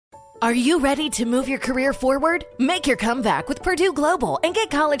Are you ready to move your career forward? Make your comeback with Purdue Global and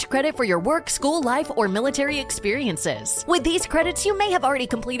get college credit for your work, school life, or military experiences. With these credits, you may have already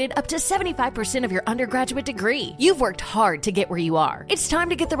completed up to 75% of your undergraduate degree. You've worked hard to get where you are. It's time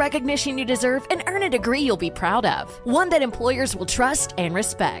to get the recognition you deserve and earn a degree you'll be proud of, one that employers will trust and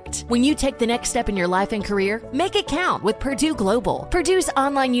respect. When you take the next step in your life and career, make it count with Purdue Global, Purdue's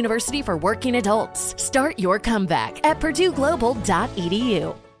online university for working adults. Start your comeback at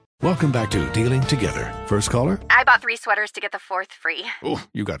purdueglobal.edu. Welcome back to Dealing Together. First caller? I bought 3 sweaters to get the 4th free. Oh,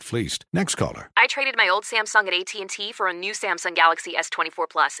 you got fleeced. Next caller? I traded my old Samsung at AT&T for a new Samsung Galaxy S24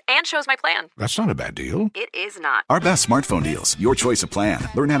 Plus and chose my plan. That's not a bad deal. It is not. Our best smartphone deals. Your choice of plan.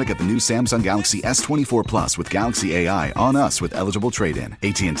 Learn how to get the new Samsung Galaxy S24 Plus with Galaxy AI on us with eligible trade-in.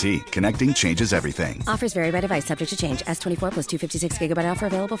 AT&T. Connecting changes everything. Offers vary by device. Subject to change. S24 plus 256 gigabyte offer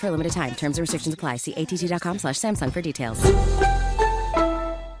available for a limited time. Terms and restrictions apply. See att.com/Samsung for details.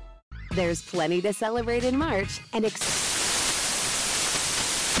 There's plenty to celebrate in March and National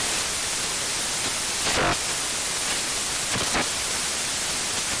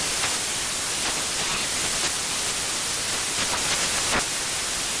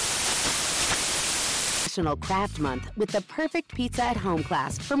Craft Month with the perfect pizza at home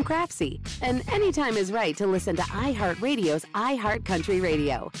class from Craftsy. And anytime is right to listen to iHeartRadio's iHeartCountry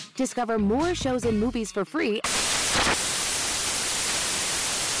Radio. Discover more shows and movies for free.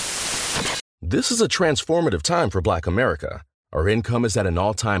 This is a transformative time for Black America. Our income is at an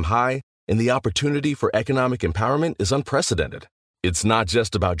all-time high, and the opportunity for economic empowerment is unprecedented. It's not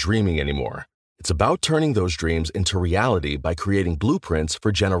just about dreaming anymore. It's about turning those dreams into reality by creating blueprints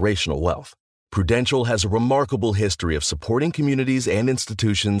for generational wealth. Prudential has a remarkable history of supporting communities and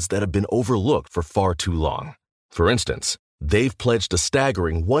institutions that have been overlooked for far too long. For instance, they've pledged a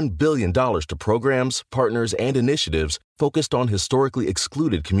staggering $1 billion to programs, partners, and initiatives focused on historically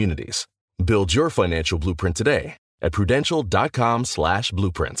excluded communities. Build your financial blueprint today at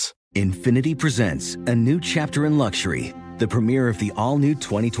prudential.com/blueprints. Infiniti presents a new chapter in luxury, the premiere of the all-new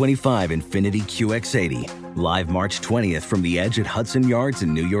 2025 Infiniti QX80, live March 20th from the Edge at Hudson Yards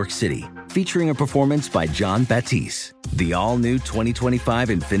in New York City, featuring a performance by John Batiste. The all-new 2025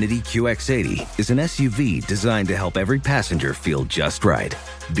 Infiniti QX80 is an SUV designed to help every passenger feel just right.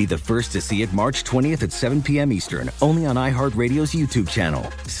 Be the first to see it March 20th at 7 p.m. Eastern, only on iHeartRadio's YouTube channel.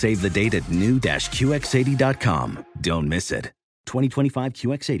 Save the date at new-QX80.com. Don't miss it. 2025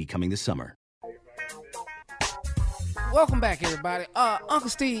 QX80 coming this summer. Welcome back, everybody. Uncle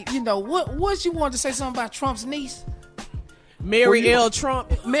Steve, you know, what you wanted to say something about Trump's niece? Mary L.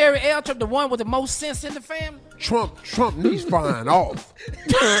 Trump. Mary L. Trump, the one with the most sense in the family? Trump niece flying off.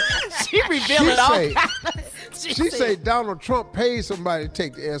 She revealing all. She say Donald Trump paid somebody to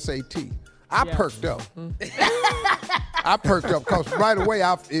take the SAT. I perked up. I perked up because right away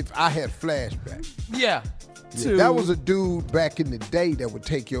I had flashback. Yeah. That was a dude back in the day that would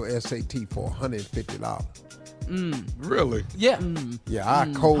take your SAT for $150. Really? Yeah. Yeah,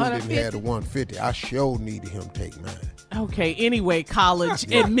 I cold didn't have the 150. I sure needed him to take mine. Okay, anyway,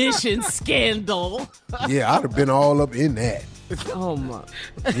 college admission scandal. Yeah, I'd have been all up in that. Oh my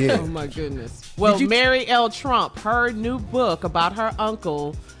goodness. Well, Mary L. Trump, her new book about her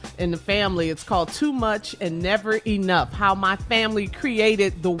uncle and the family, it's called Too Much and Never Enough, How My Family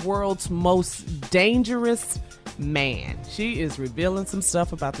Created the World's Most Dangerous Man. She is revealing some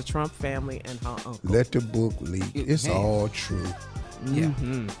stuff about the Trump family and her uncle. Let the book leak. It's all true. Yeah.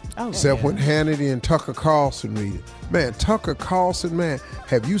 Except when Hannity and Tucker Carlson read it. Man, Tucker Carlson, man,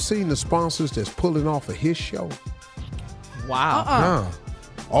 have you seen the sponsors that's pulling off of his show? Wow.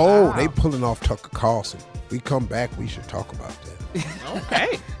 They pulling off Tucker Carlson. We come back, we should talk about that.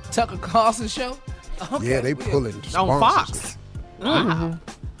 Okay. Tucker Carlson show? Okay. Yeah, they pulling the sponsors. On Fox. Wow.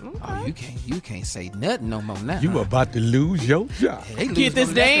 Oh, you can't say nothing no more now. You about to lose your job. They Get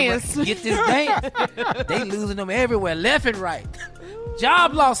this dance. Right. Get this dance. They losing them everywhere, left and right.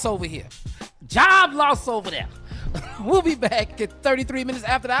 Job loss over here. Job loss over there. We'll be back at 33 minutes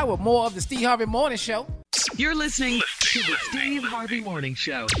after the hour with more of the Steve Harvey Morning Show. You're listening to the Steve Harvey Morning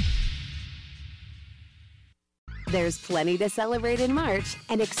Show. There's plenty to celebrate in March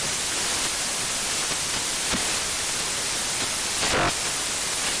and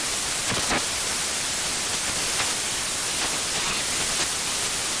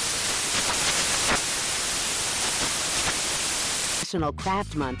National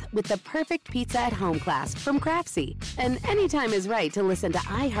Craft Month with the perfect pizza at home class from Craftsy. And anytime is right to listen to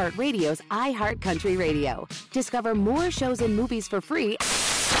iHeartRadio's iHeartCountry Radio. Discover more shows and movies for free.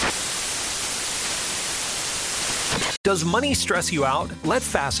 Does money stress you out? Let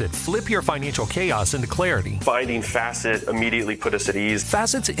Facet flip your financial chaos into clarity. Finding Facet immediately put us at ease.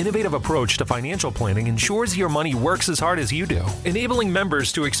 Facet's innovative approach to financial planning ensures your money works as hard as you do, enabling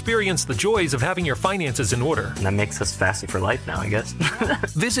members to experience the joys of having your finances in order. And that makes us Facet for life now, I guess.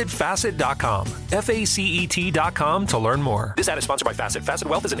 Visit Facet.com, FACET.com to learn more. This ad is sponsored by Facet. Facet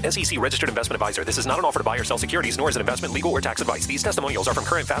Wealth is an SEC registered investment advisor. This is not an offer to buy or sell securities, nor is it investment, legal, or tax advice. These testimonials are from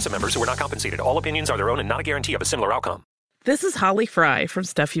current Facet members who are not compensated. All opinions are their own and not a guarantee of a similar outcome. This is Holly Fry from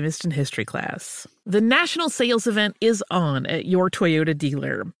Stuff You Missed in History Class. The national sales event is on at your Toyota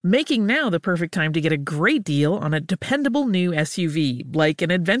dealer, making now the perfect time to get a great deal on a dependable new SUV, like an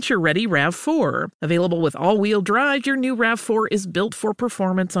adventure-ready RAV4. Available with all-wheel drive, your new RAV4 is built for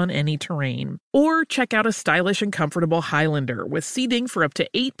performance on any terrain. Or check out a stylish and comfortable Highlander with seating for up to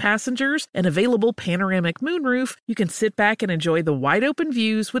 8 passengers and available panoramic moonroof. You can sit back and enjoy the wide-open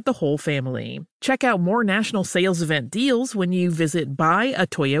views with the whole family. Check out more national sales event deals when you visit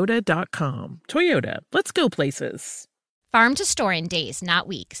buyatoyota.com. Toyota, let's go places. Farm to store in days, not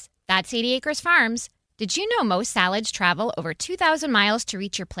weeks. That's 80 Acres Farms. Did you know most salads travel over 2,000 miles to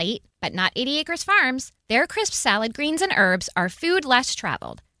reach your plate? But not 80 Acres Farms. Their crisp salad greens and herbs are food less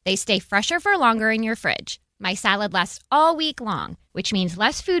traveled. They stay fresher for longer in your fridge. My salad lasts all week long, which means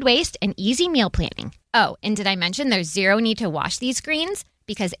less food waste and easy meal planning. Oh, and did I mention there's zero need to wash these greens?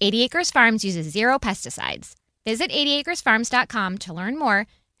 Because 80 Acres Farms uses 0 pesticides. Visit 80acresfarms.com to learn more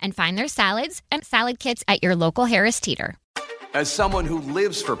and find their salads and salad kits at your local Harris Teeter. As someone who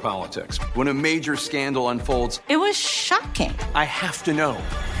lives for politics, when a major scandal unfolds, it was shocking. I have to know,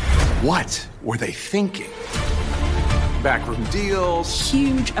 what were they thinking? Backroom deals,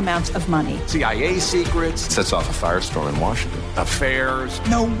 huge amounts of money, CIA secrets, sets off a firestorm in Washington. Affairs.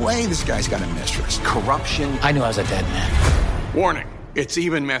 No way this guy's got a mistress. Corruption. I knew I was a dead man. Warning, it's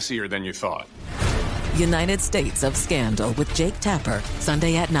even messier than you thought. United States of Scandal with Jake Tapper,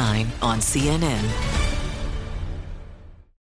 Sunday at 9 on CNN.